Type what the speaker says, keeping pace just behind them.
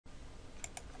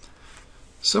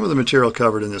Some of the material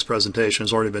covered in this presentation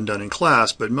has already been done in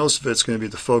class, but most of it's going to be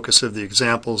the focus of the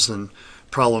examples and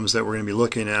problems that we're going to be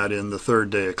looking at in the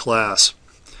third day of class.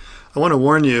 I want to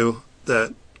warn you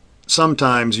that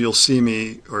sometimes you'll see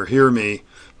me or hear me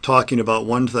talking about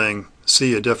one thing,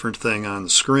 see a different thing on the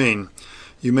screen.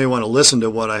 You may want to listen to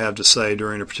what I have to say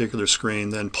during a particular screen,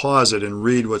 then pause it and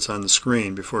read what's on the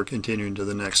screen before continuing to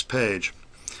the next page.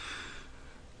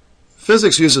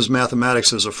 Physics uses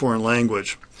mathematics as a foreign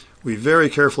language. We very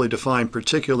carefully define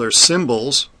particular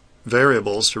symbols,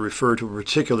 variables, to refer to a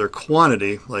particular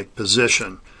quantity like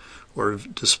position or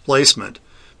displacement.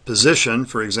 Position,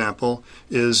 for example,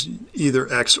 is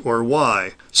either x or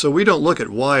y. So we don't look at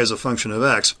y as a function of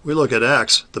x. We look at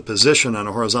x, the position on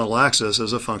a horizontal axis,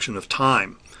 as a function of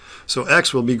time. So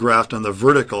x will be graphed on the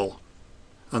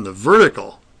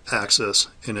vertical axis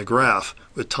in a graph,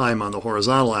 with time on the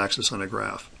horizontal axis on a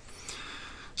graph.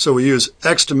 So we use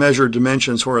x to measure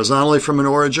dimensions horizontally from an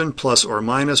origin, plus or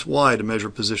minus y to measure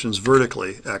positions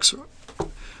vertically, x.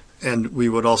 And we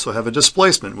would also have a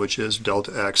displacement, which is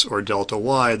delta x or delta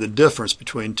y, the difference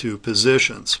between two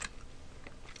positions.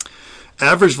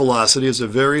 Average velocity is a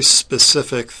very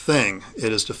specific thing.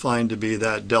 It is defined to be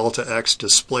that delta x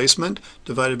displacement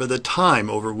divided by the time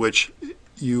over which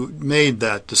you made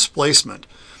that displacement.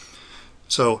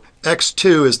 So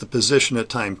x2 is the position at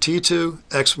time t2,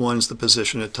 x1 is the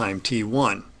position at time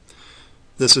t1.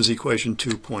 This is equation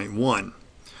 2.1.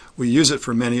 We use it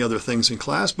for many other things in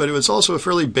class, but it was also a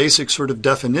fairly basic sort of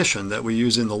definition that we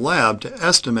use in the lab to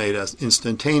estimate as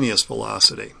instantaneous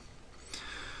velocity.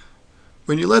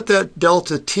 When you let that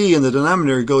delta t in the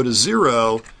denominator go to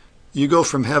 0, you go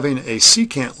from having a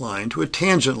secant line to a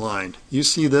tangent line. You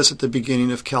see this at the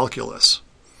beginning of calculus.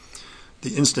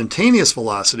 The instantaneous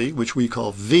velocity, which we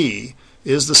call v,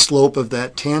 is the slope of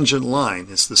that tangent line.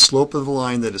 It's the slope of the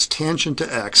line that is tangent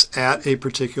to x at a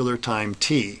particular time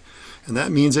t. And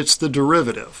that means it's the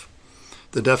derivative.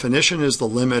 The definition is the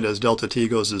limit as delta t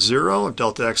goes to 0 of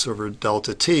delta x over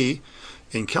delta t.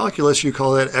 In calculus, you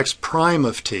call that x prime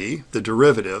of t, the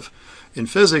derivative. In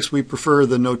physics, we prefer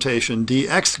the notation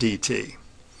dx dt.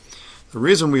 The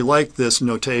reason we like this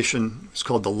notation is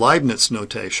called the Leibniz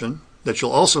notation, that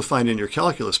you'll also find in your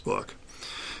calculus book,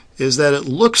 is that it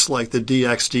looks like the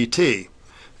dx dt.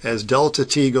 As delta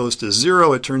t goes to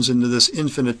 0, it turns into this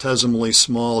infinitesimally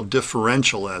small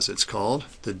differential, as it's called,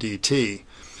 the dt.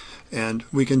 And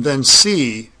we can then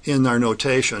see in our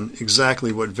notation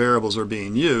exactly what variables are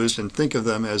being used and think of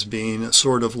them as being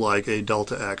sort of like a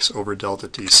delta x over delta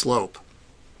t slope.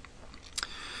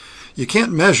 You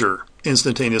can't measure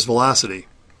instantaneous velocity,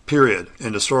 period,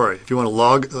 end of story. If you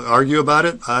want to argue about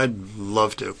it, I'd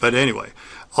love to. But anyway,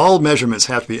 all measurements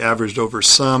have to be averaged over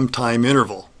some time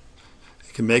interval.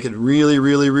 You can make it really,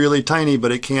 really, really tiny,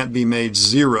 but it can't be made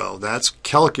 0. That's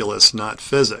calculus, not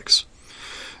physics.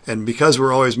 And because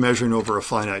we're always measuring over a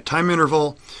finite time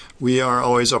interval, we are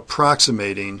always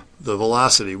approximating the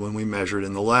velocity when we measure it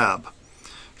in the lab.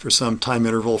 For some time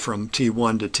interval from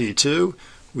t1 to t2,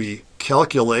 we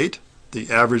calculate the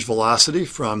average velocity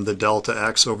from the delta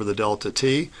x over the delta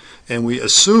t, and we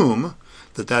assume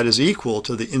that that is equal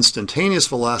to the instantaneous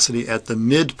velocity at the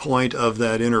midpoint of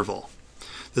that interval.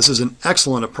 This is an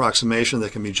excellent approximation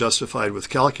that can be justified with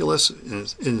calculus.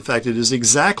 In fact, it is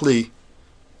exactly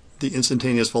the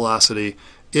instantaneous velocity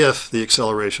if the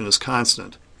acceleration is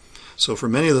constant. So for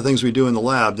many of the things we do in the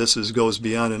lab, this goes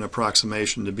beyond an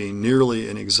approximation to being nearly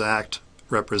an exact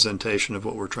representation of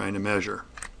what we're trying to measure.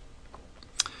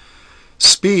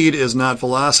 Speed is not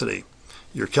velocity.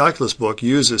 Your calculus book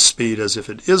uses speed as if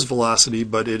it is velocity,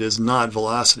 but it is not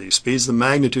velocity. Speed is the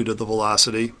magnitude of the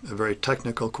velocity, a very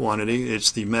technical quantity.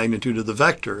 It's the magnitude of the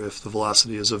vector if the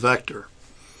velocity is a vector.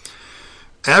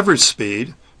 Average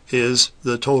speed is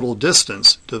the total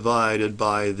distance divided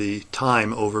by the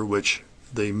time over which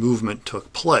the movement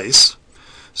took place.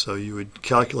 So you would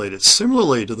calculate it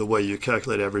similarly to the way you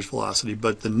calculate average velocity,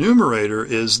 but the numerator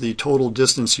is the total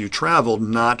distance you traveled,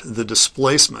 not the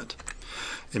displacement.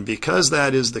 And because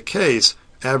that is the case,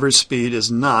 average speed is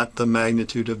not the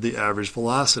magnitude of the average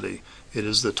velocity. It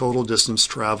is the total distance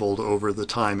traveled over the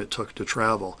time it took to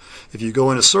travel. If you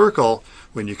go in a circle,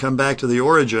 when you come back to the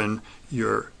origin,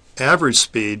 your average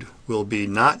speed will be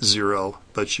not 0,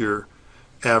 but your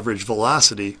average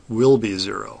velocity will be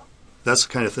 0. That's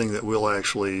the kind of thing that we'll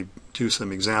actually do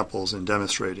some examples and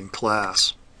demonstrate in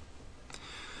class.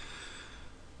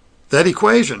 That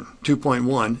equation,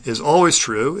 2.1, is always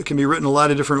true. It can be written a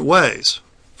lot of different ways.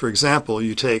 For example,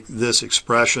 you take this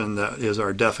expression that is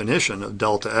our definition of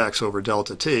delta x over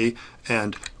delta t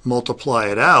and multiply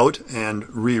it out and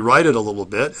rewrite it a little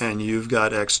bit, and you've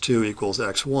got x2 equals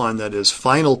x1, that is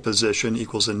final position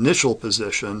equals initial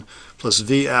position plus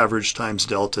v average times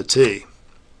delta t.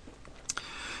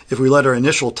 If we let our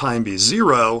initial time be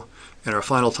 0 and our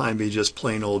final time be just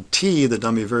plain old t, the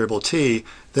dummy variable t,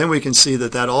 then we can see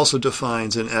that that also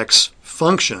defines an x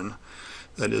function,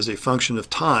 that is a function of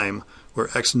time, where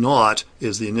x0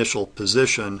 is the initial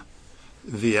position,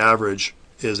 v average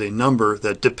is a number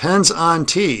that depends on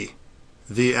t,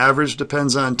 v average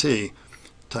depends on t,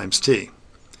 times t.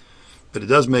 But it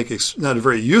does make, not a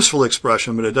very useful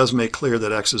expression, but it does make clear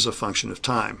that x is a function of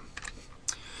time.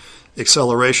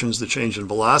 Acceleration is the change in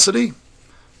velocity,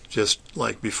 just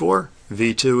like before.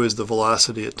 v2 is the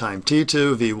velocity at time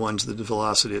t2, v1 is the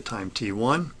velocity at time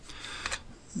t1.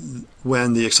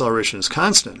 When the acceleration is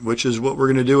constant, which is what we're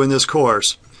going to do in this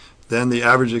course, then the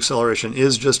average acceleration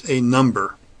is just a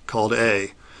number called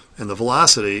a, and the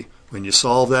velocity, when you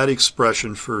solve that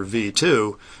expression for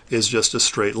v2, is just a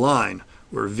straight line,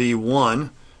 where v1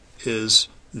 is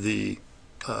the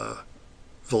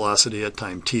velocity at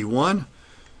time t1,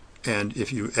 and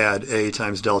if you add a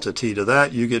times delta t to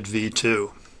that, you get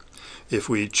v2. If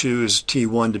we choose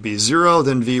t1 to be 0,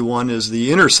 then v1 is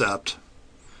the intercept,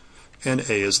 and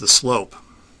a is the slope.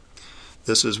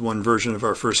 This is one version of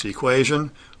our first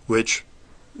equation, which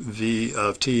v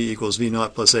of t equals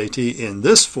v0 plus at. In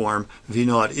this form,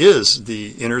 v0 is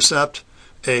the intercept,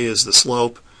 a is the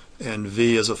slope, and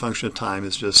v as a function of time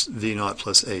is just v0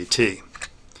 plus at.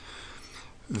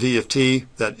 V of t,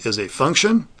 that is a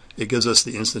function. It gives us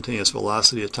the instantaneous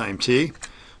velocity at time t.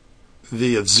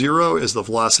 V of 0 is the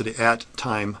velocity at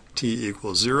time t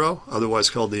equals 0, otherwise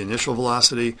called the initial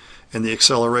velocity, and the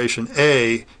acceleration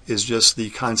a is just the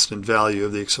constant value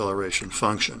of the acceleration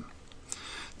function.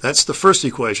 That's the first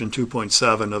equation,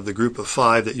 2.7, of the group of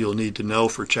 5 that you'll need to know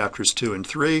for chapters 2 and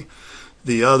 3.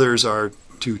 The others are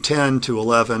 2.10,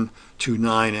 2.11,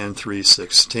 2.9, and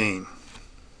 3.16.